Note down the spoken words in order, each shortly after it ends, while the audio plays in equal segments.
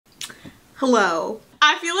Hello.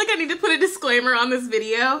 I feel like I need to put a disclaimer on this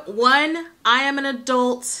video. One, I am an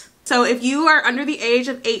adult. So if you are under the age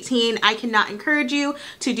of 18, I cannot encourage you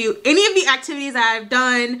to do any of the activities that I've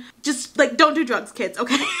done. Just like, don't do drugs, kids,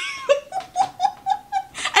 okay?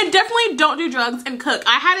 And definitely don't do drugs and cook.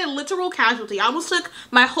 I had a literal casualty. I almost took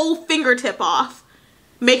my whole fingertip off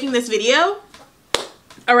making this video.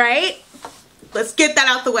 All right? Let's get that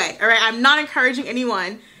out the way. All right? I'm not encouraging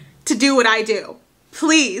anyone to do what I do.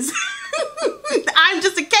 Please. I'm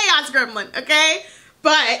just a chaos gremlin, okay?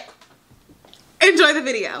 But enjoy the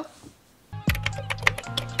video.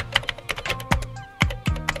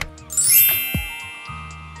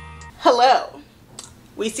 Hello.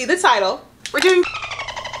 We see the title. We're doing...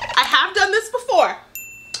 I have done this before,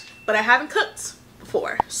 but I haven't cooked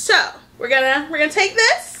before. So we're gonna take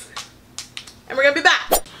this and we're gonna be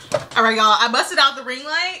back. All right, y'all, I busted out the ring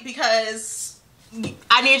light because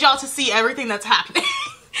I need y'all to see everything that's happening.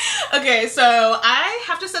 Okay, so I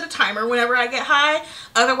have to set a timer whenever I get high.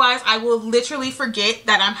 Otherwise, I will literally forget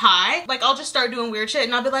that I'm high. Like, I'll just start doing weird shit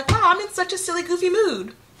and I'll be like, wow, I'm in such a silly, goofy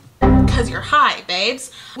mood. Because you're high,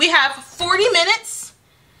 babes. We have 40 minutes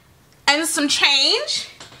and some change.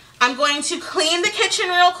 I'm going to clean the kitchen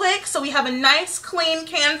real quick so we have a nice, clean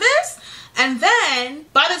canvas. And then,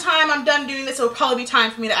 by the time I'm done doing this, it'll probably be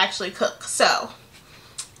time for me to actually cook. So...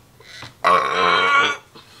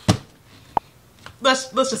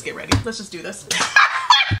 Let's just get ready. Let's just do this.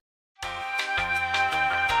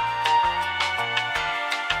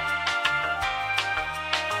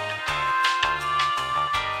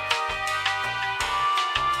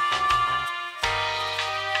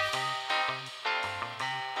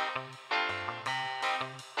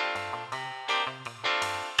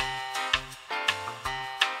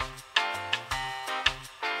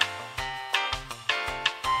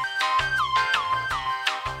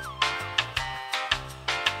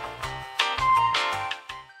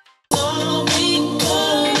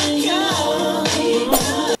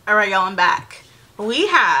 Alright, y'all, I'm back. We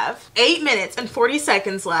have 8 minutes and 40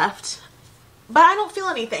 seconds left, but I don't feel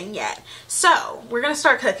anything yet. So we're gonna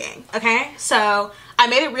start cooking, okay? So I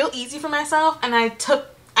made it real easy for myself, and I took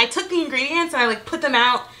the ingredients and I like put them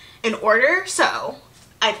out in order. So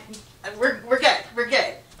we're good. We're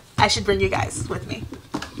good. I should bring you guys with me.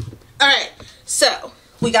 Alright, so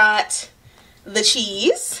we got the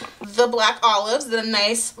cheese, the black olives that a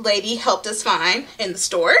nice lady helped us find in the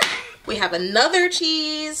store. We have another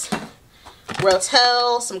cheese,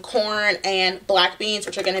 rotel, some corn, and black beans,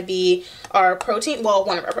 which are going to be our protein, well,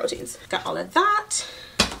 one of our proteins. Got all of that.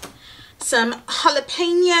 Some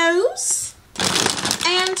jalapenos,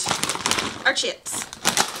 and our chips.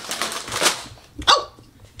 Oh,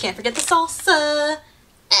 can't forget the salsa.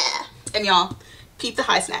 And y'all, peep the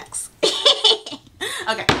high snacks.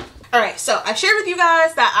 Okay. Alright, so I've shared with you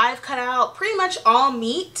guys that I've cut out pretty much all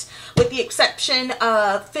meat with the exception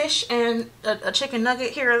of fish and a chicken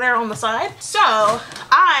nugget here or there on the side. So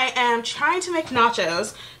I am trying to make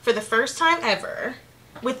nachos for the first time ever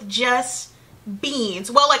with just beans.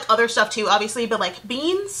 Well, like other stuff too, obviously, but like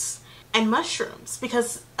beans and mushrooms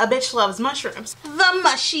because a bitch loves mushrooms. The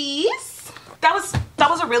mushies. That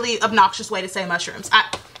was a really obnoxious way to say mushrooms.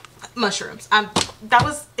 Mushrooms. That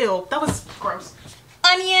was ill. That was gross.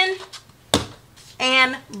 Onion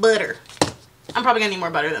and butter. I'm probably gonna need more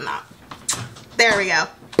butter than that. There we go.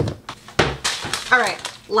 All right,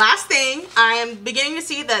 last thing. I am beginning to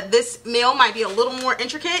see that this meal might be a little more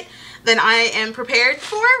intricate than I am prepared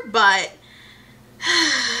for, but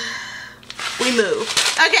we move.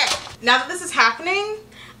 Okay, now that this is happening,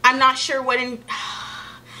 I'm not sure what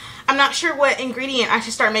ingredient I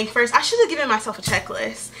should start making first. I should have given myself a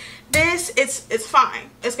checklist. It's fine.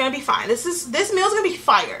 It's gonna be fine. This meal's gonna be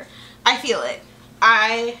fire. I feel it.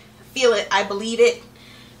 I feel it. I believe it.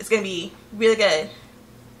 It's gonna be really good.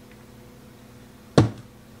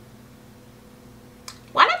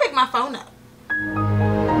 Why did I pick my phone up?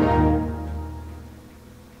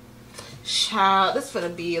 Child, this is gonna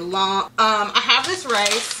be long. I have this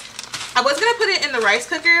rice. I was gonna put it in the rice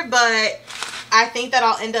cooker, but I think that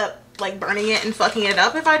I'll end up like burning it and fucking it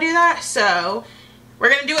up if I do that. So we're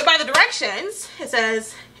gonna do it by the directions. It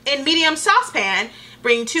says in medium saucepan,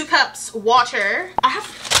 bring 2 cups water. I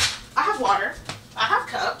have water. I have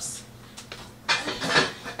cups.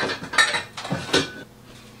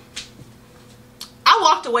 I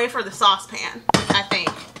walked away for the saucepan, I think.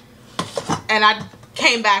 And I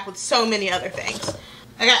came back with so many other things.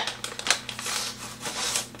 Okay.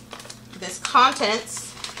 This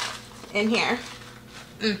contents in here.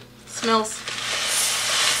 Smells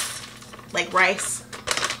like rice.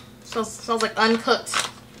 Smells like uncooked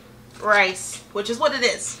rice, which is what it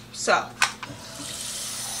is. So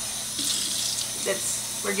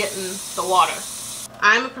we're getting the water.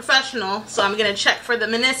 I'm a professional, so I'm gonna check for the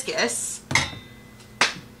meniscus.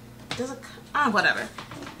 Does it? Whatever.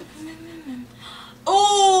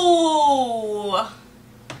 Oh,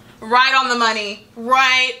 right on the money.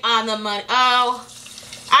 Right on the money. Oh,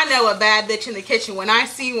 I know a bad bitch in the kitchen when I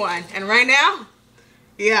see one. And right now,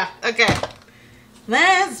 yeah, okay.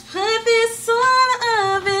 Let's put this on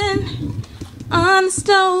the oven, on the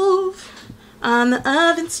stove, on the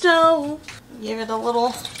oven stove. Give it a little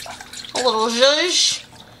zhuzh.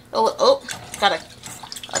 Oh, got a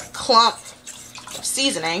clump of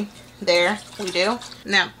seasoning there. We do.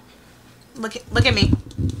 Now, look at me.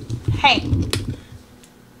 Hey,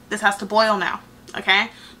 this has to boil now,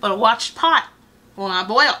 okay? But a watched pot will not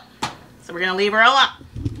boil, so we're gonna leave her alone.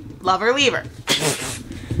 Love her, leave her.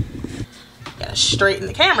 Gotta straighten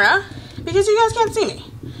the camera because you guys can't see me,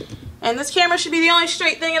 and this camera should be the only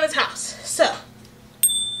straight thing in this house. So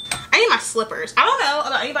I need my slippers. I don't know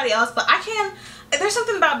about anybody else, but I can. There's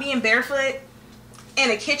something about being barefoot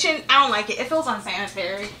in a kitchen. I don't like it. It feels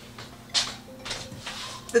unsanitary.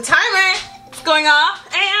 The timer is going off,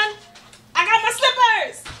 and I got my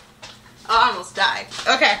slippers. Oh, I almost died.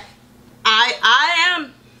 Okay, I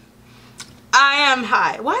am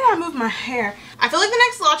high. Why did I move my hair? I feel like the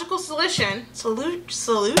next logical solution. What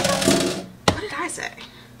did I say?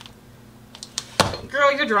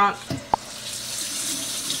 Girl, you're drunk.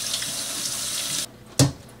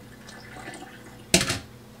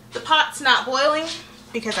 The pot's not boiling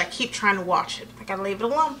because I keep trying to watch it. I gotta leave it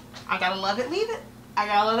alone. I gotta love it, leave it. I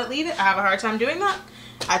gotta love it, leave it. I have a hard time doing that.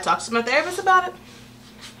 I talked to my therapist about it.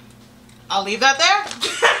 I'll leave that there.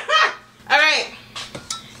 Alright.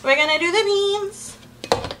 We're gonna do the beans.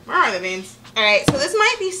 Where are the beans? Alright, so this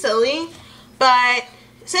might be silly, but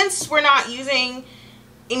since we're not using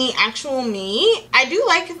any actual meat, I do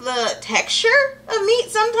like the texture of meat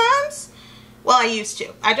sometimes. Well, I used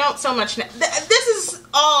to. I don't so much now. This is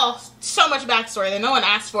all so much backstory that no one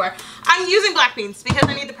asked for. I'm using black beans because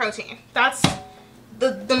I need the protein. That's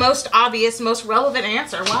the most obvious, most relevant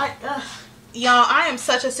answer. Why? Y'all, I am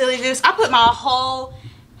such a silly goose. I put my whole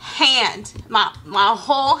hand, my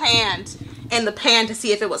whole hand in the pan to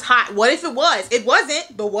see if it was hot. What if it was? It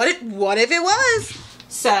wasn't, but what if it was?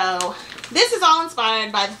 So this is all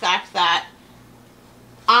inspired by the fact that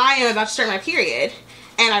I am about to start my period,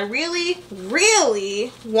 and I really,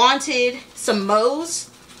 really wanted some Moe's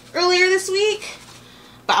earlier this week,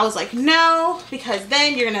 but I was like, no, because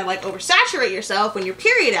then you're gonna like oversaturate yourself when your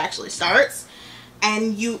period actually starts,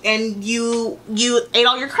 and you ate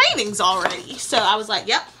all your cravings already. So I was like,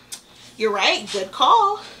 yep, you're right, good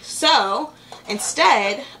call. So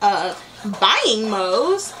instead of buying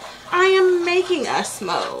Moe's, I am making us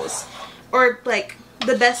Moe's, or like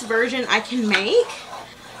the best version I can make.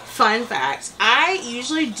 Fun fact, I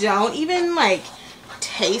usually don't even like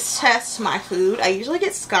taste test my food. I usually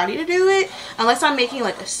get Scotty to do it unless I'm making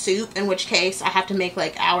like a soup, in which case I have to make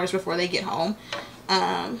like hours before they get home.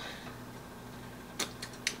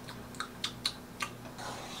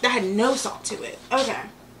 That had no salt to it. Okay.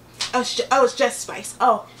 Oh, it's just spice.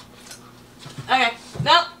 Oh. Okay.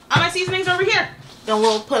 Nope. All my seasonings over here. Then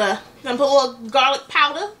we'll put a little garlic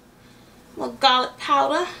powder. Little garlic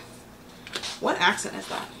powder. What accent is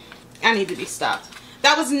that? I need to be stopped.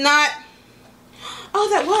 That was not. Oh,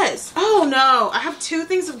 that was. Oh no. I have 2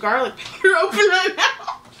 things of garlic powder open right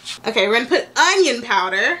now. Okay, we're gonna put onion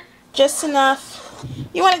powder. Just enough.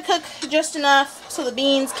 You want to cook just enough so the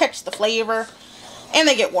beans catch the flavor. And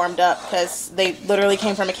they get warmed up because they literally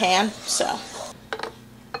came from a can. So.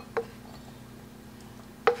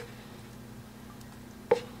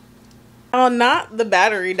 Oh, not the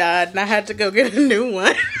battery died and I had to go get a new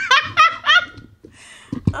one.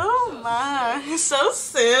 Oh my, so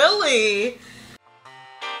silly.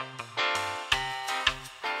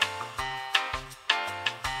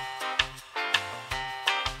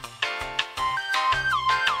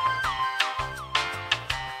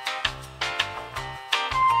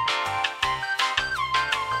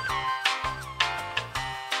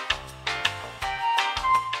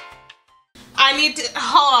 I need to,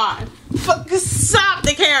 hold on. Stop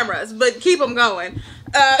the cameras, but keep them going.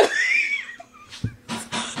 Charlie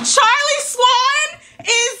Swan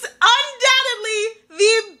is undoubtedly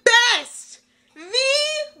the best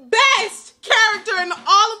character in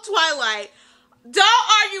all of Twilight. Don't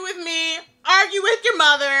argue with me. Argue with your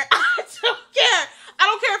mother. I don't care. I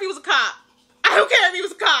don't care if he was a cop. I don't care if he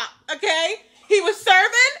was a cop, okay? He was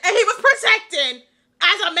serving and he was protecting,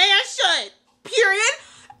 as a man should, period.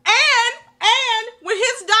 And when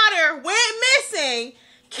his daughter went missing,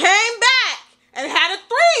 came back and had a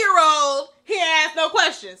 3-year-old, he didn't ask no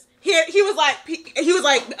questions. He was like,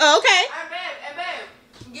 oh, okay. And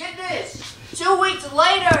 2 weeks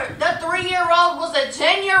later, the 3-year-old was a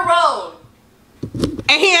 10-year-old.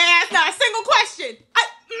 And he ain't asked not a single question.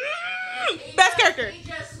 Best character. He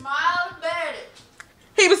just smiled and bet it.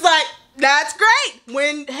 He was like, that's great.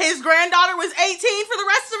 When his granddaughter was 18 for the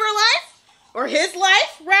rest of her life, or his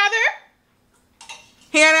life, rather,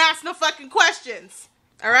 he ain't asked no fucking questions.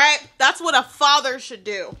 Alright? That's what a father should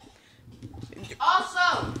do.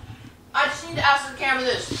 Also, I just need to ask the camera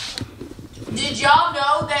this. Did y'all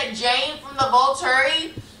know that Jane from the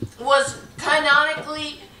Volturi was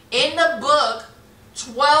canonically, in the book,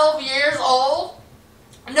 12 years old?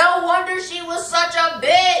 No wonder she was such a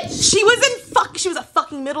bitch. She was a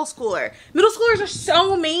fucking middle schooler. Middle schoolers are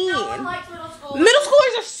so mean. No one likes middle schoolers. Middle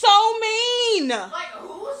schoolers are so mean. Like,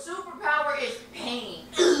 whose superpower is pain?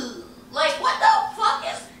 Like, what the fuck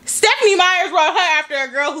is... Stephanie Myers wrote her after a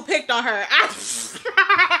girl who picked on her.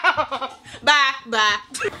 Bye.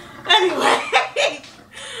 Anyway,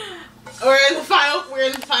 we're in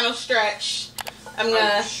the final stretch. I'm gonna.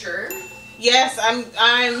 Are you sure? Yes,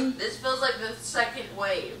 I'm. This feels like the second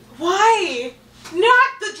wave. Why?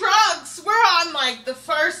 Not the drugs. We're on like the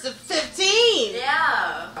first of 15.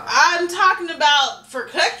 Yeah. I'm talking about for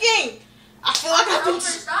cooking. I feel like I've been.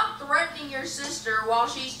 Stop threatening your sister while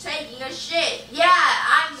she's taking a shit. Yeah,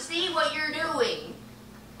 I see what you're doing.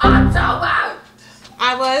 I'm so out.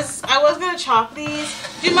 I was gonna chop these.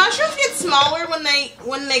 Do mushrooms get smaller when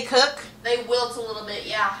they cook? They wilt a little bit,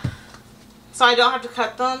 yeah. So I don't have to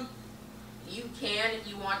cut them? You can if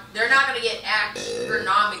you want. They're not gonna get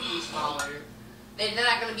astronomically smaller. They're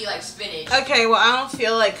not gonna be like spinach. Okay, well I don't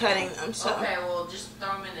feel like cutting them, so. Okay, well just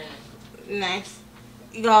throw them in it. Nice.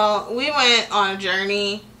 Y'all, we went on a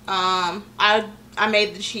journey. I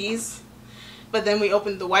made the cheese, but then we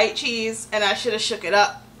opened the white cheese, and I should have shook it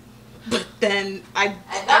up. But then And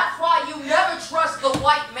that's why you never trust the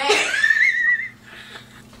white man.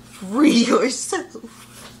 Free yourself.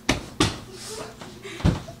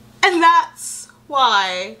 And that's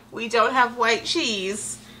why we don't have white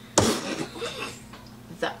cheese.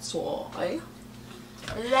 That's why.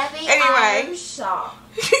 Anyway. I'm shocked.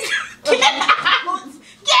 Get out!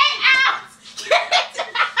 Get out! Get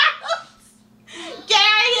out! Get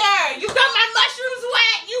out of here! You got my mushrooms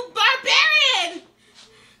wet, you barbarian!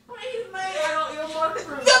 What do you mean? I don't your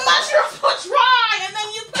mushrooms. The mushrooms were dry, and then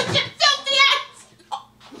you put your filthy ass.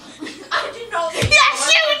 I didn't know. Yes,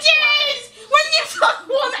 you did! When you took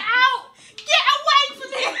one out! Get away from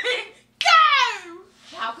here!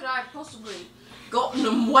 Go! How could I possibly gotten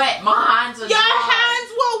them wet? My hands are Your dry.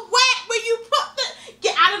 hands were wet when you put the.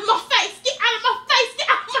 Get out of my face! Get out of my face! Get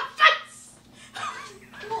out of my face!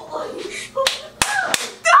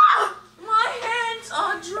 My hands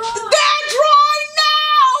are dry. They're dry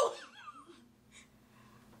now!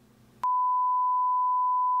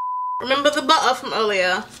 Remember the butter from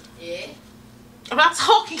earlier? Yeah. I'm not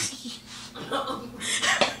talking to you. Remember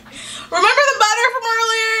the butter from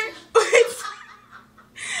earlier?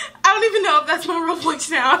 I don't even know if that's my real voice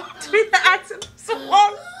now. I'm doing the accent for so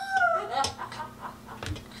long.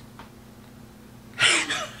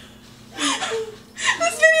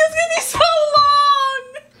 This video's gonna be so long.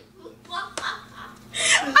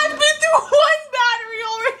 I've been through one battery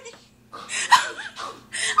already.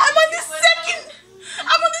 I'm on the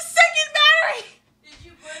second battery. Did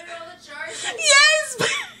you put it on the charger? Yes.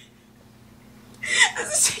 This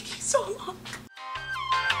is taking so long.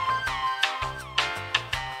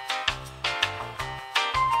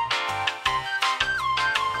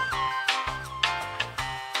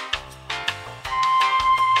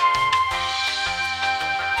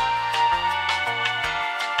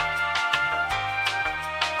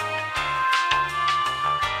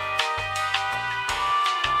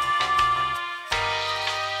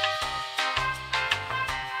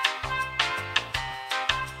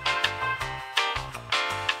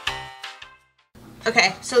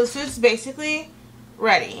 Okay, so the food's basically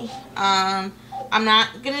ready. I'm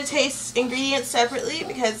not gonna taste ingredients separately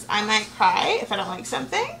because I might cry if I don't like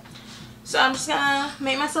something. So I'm just gonna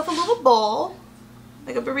make myself a little bowl,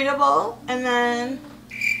 like a burrito bowl, and then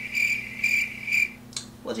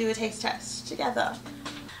we'll do a taste test together.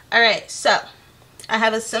 Alright, so I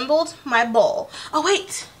have assembled my bowl. Oh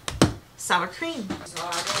wait, sour cream.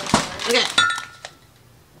 Okay,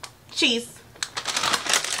 cheese.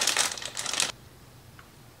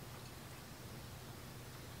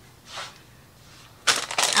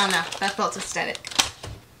 I don't know, that felt aesthetic.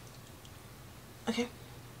 Okay.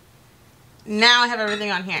 Now I have everything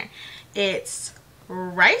on here. It's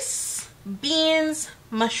rice, beans,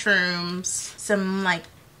 mushrooms, some like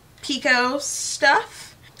pico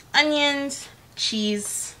stuff, onions,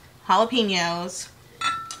 cheese, jalapenos,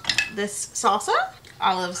 this salsa,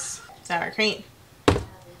 olives, sour cream.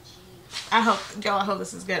 I hope, y'all, I hope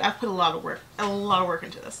this is good. I've put a lot of work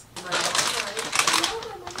into this.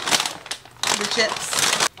 The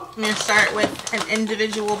chips. I'm gonna start with an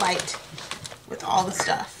individual bite with all the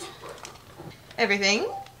stuff. Everything.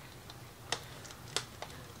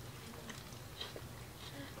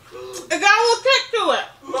 It got a little kick to it.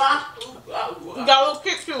 It got a little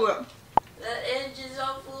kick to it. The edge is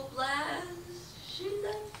on full blast. She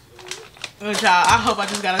loves you. Oh, child, I hope I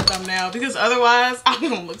just got a thumbnail because otherwise I'm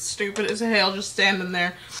gonna look stupid as hell just standing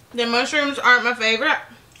there. The mushrooms aren't my favorite.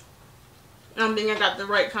 I don't think I got the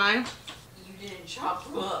right kind. You didn't chop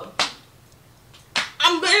them up.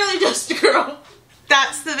 I'm barely just a girl.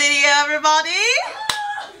 That's the video, everybody.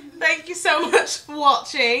 Thank you so much for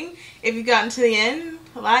watching. If you've gotten to the end,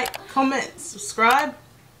 like, comment, subscribe,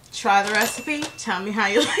 try the recipe, tell me how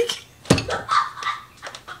you like it. None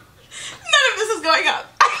of this is going up.